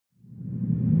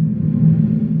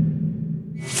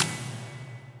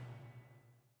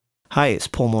Hi, it's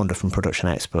Paul Maunder from Production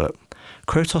Expert.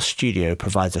 Krotos Studio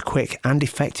provides a quick and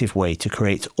effective way to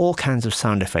create all kinds of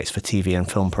sound effects for TV and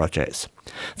film projects.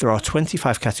 There are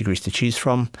 25 categories to choose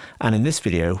from, and in this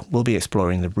video, we'll be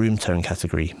exploring the Roomtone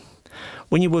category.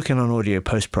 When you're working on audio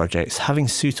post projects, having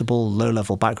suitable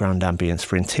low-level background ambience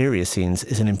for interior scenes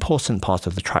is an important part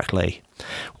of the track lay.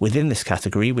 Within this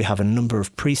category, we have a number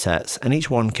of presets, and each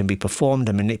one can be performed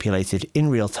and manipulated in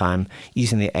real time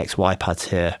using the XY pads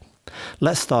here.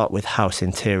 Let's start with house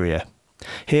interior.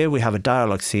 Here we have a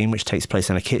dialogue scene which takes place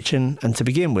in a kitchen, and to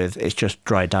begin with, it's just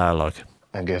dry dialogue.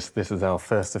 I guess this is our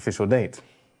first official date,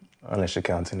 unless you're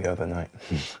counting the other night.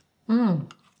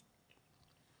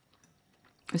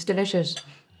 It's delicious.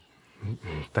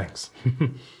 Thanks.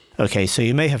 Okay, so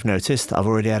you may have noticed I've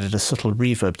already added a subtle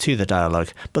reverb to the dialogue,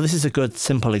 but this is a good,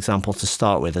 simple example to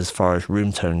start with as far as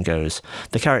room tone goes.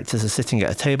 The characters are sitting at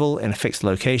a table in a fixed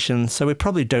location, so we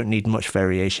probably don't need much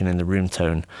variation in the room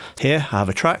tone. Here I have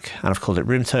a track, and I've called it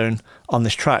room tone. On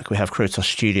this track we have Krotos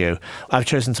Studio. I've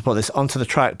chosen to put this onto the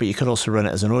track, but you could also run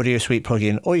it as an audio suite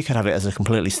plugin, or you could have it as a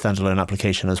completely standalone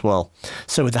application as well.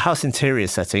 So with the house interior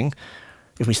setting,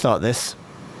 if we start this,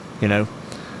 we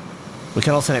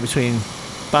can alternate between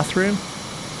bathroom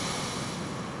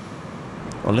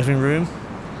or living room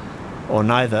or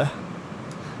neither,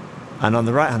 and on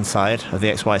the right hand side of the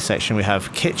XY section we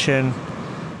have kitchen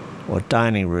or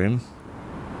dining room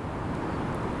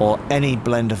or any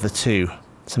blend of the two.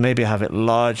 So maybe I have it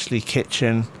largely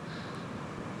kitchen,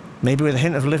 maybe with a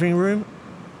hint of living room.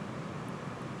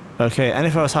 Okay, and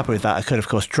if I was happy with that, I could of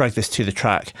course drag this to the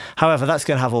track. However, that's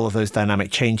going to have all of those dynamic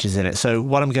changes in it. So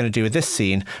what I'm going to do with this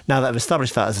scene, now that I've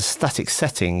established that as a static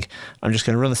setting, I'm just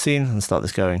going to run the scene and start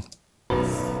this going.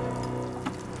 And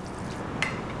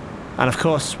of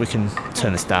course, we can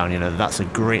turn this down, that's a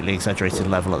greatly exaggerated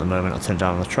level at the moment. I'll turn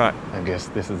down on the track. I guess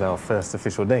this is our first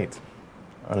official date,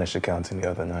 unless you're counting the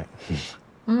other night.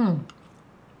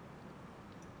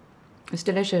 It's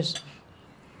delicious.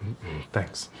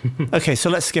 Thanks. Okay, so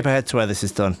let's skip ahead to where this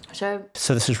is done.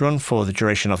 So this is run for the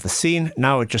duration of the scene.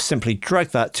 Now I just simply drag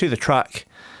that to the track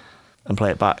and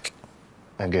play it back.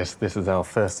 I guess this is our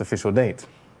first official date,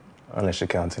 unless you're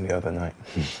counting the other night.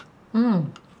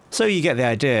 So you get the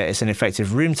idea. It's an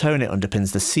effective room tone, it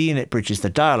underpins the scene, it bridges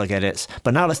the dialogue edits.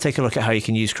 But now let's take a look at how you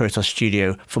can use Krotos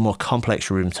Studio for more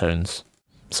complex room tones.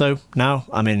 So now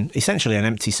I'm in essentially an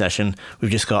empty session.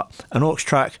 We've just got an aux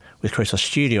track with Krotos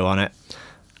Studio on it.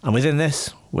 And within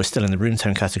this, we're still in the room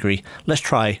tone category. Let's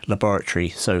try laboratory.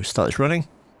 So start this running.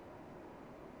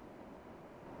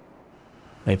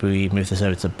 Maybe we move this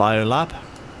over to biolab.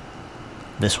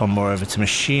 This one more over to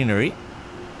machinery.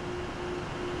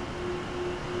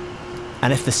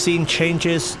 And if the scene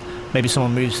changes, maybe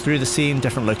someone moves through the scene,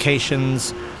 different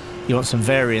locations, you want some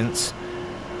variance,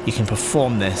 you can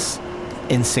perform this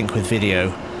in sync with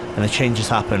video, and the changes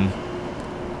happen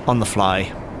on the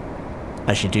fly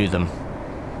as you do them.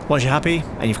 Once you're happy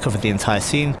and you've covered the entire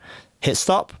scene, hit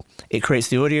stop, it creates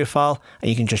the audio file, and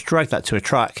you can just drag that to a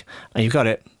track, and you've got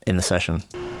it in the session.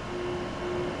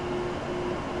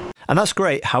 And that's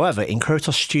great. However, in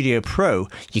Krotos Studio Pro,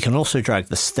 you can also drag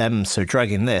the stems. So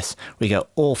dragging this, we get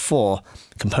all 4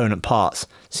 component parts.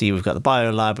 See, we've got the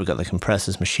biolab, we've got the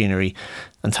compressors, machinery,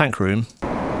 and tank room.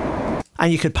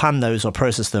 And you could pan those or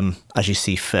process them as you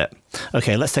see fit.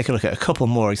 Okay, let's take a look at a couple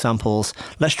more examples.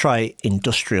 Let's try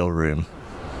industrial room.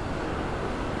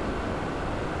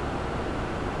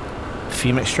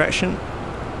 Fume extraction.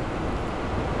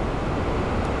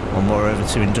 One more over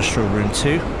to industrial room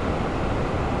 2.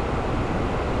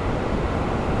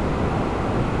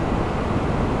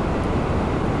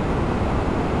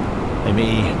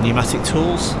 Maybe pneumatic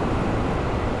tools.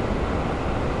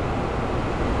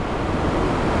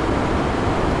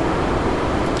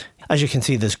 As you can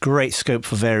see, there's great scope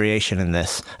for variation in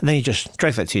this, and then you just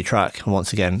drag that to your track, and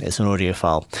once again, it's an audio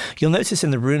file. You'll notice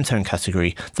in the room tone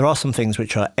category, there are some things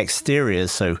which are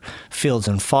exteriors, so fields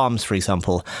and farms, for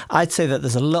example. I'd say that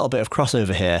there's a little bit of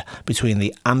crossover here between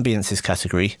the ambiences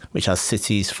category, which has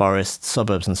cities, forests,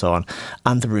 suburbs, and so on,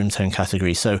 and the room tone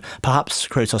category. So perhaps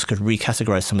Krotos could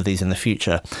recategorize some of these in the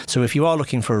future. So if you are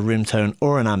looking for a room tone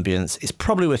or an ambience, it's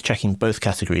probably worth checking both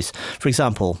categories. For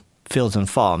example, fields and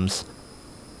farms.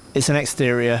 It's an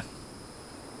exterior.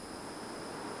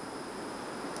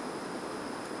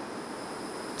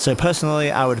 So personally,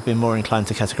 I would have been more inclined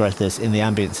to categorize this in the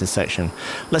ambiences section.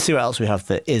 Let's see what else we have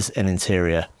that is an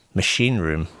interior. Machine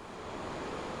room.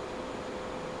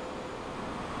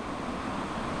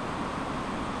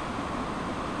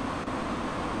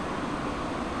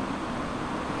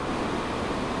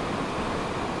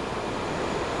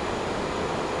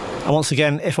 And once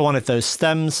again, if I wanted those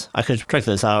stems, I could drag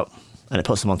those out and it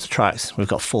puts them onto tracks. We've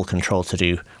got full control to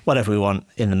do whatever we want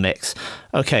in the mix.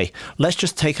 Okay, let's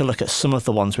just take a look at some of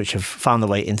the ones which have found their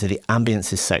way into the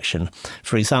ambiences section.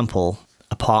 For example,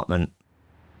 apartment.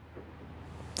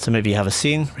 So maybe you have a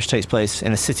scene which takes place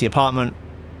in a city apartment.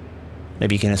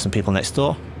 Maybe you can hear some people next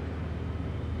door.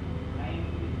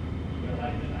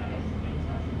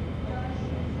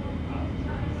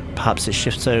 Perhaps it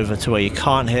shifts over to where you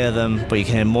can't hear them, but you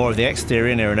can hear more of the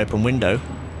exterior near an open window.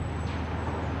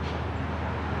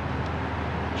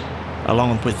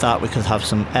 Along with that, we could have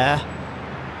some air.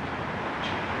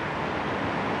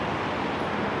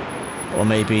 Or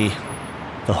maybe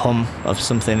the hum of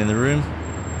something in the room.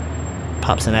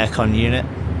 Perhaps an aircon unit.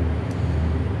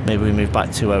 Maybe we move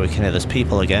back to where we can hear there's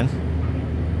people again.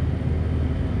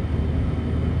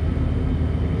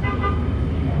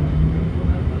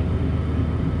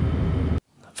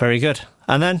 Very good.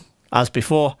 And then, as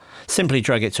before, simply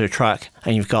drag it to a track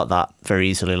and you've got that very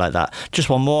easily like that. Just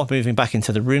one more, moving back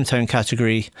into the Roomtone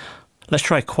category. Let's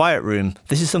try quiet room.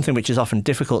 This is something which is often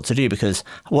difficult to do because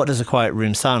what does a quiet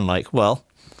room sound like? Well,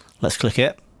 let's click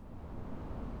it.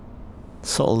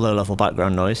 Subtle low-level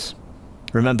background noise.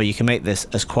 Remember, you can make this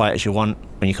as quiet as you want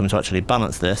when you come to actually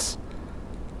balance this.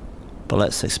 But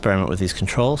let's experiment with these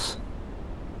controls.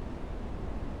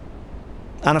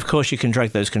 And of course, you can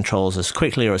drag those controls as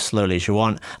quickly or as slowly as you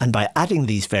want. And by adding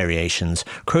these variations,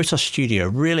 Krotos Studio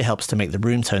really helps to make the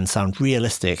room tone sound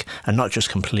realistic and not just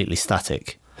completely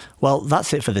static. Well,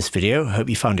 that's it for this video. I hope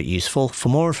you found it useful. For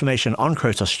more information on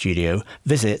Krotos Studio,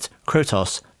 visit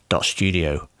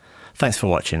krotos.studio. Thanks for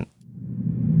watching.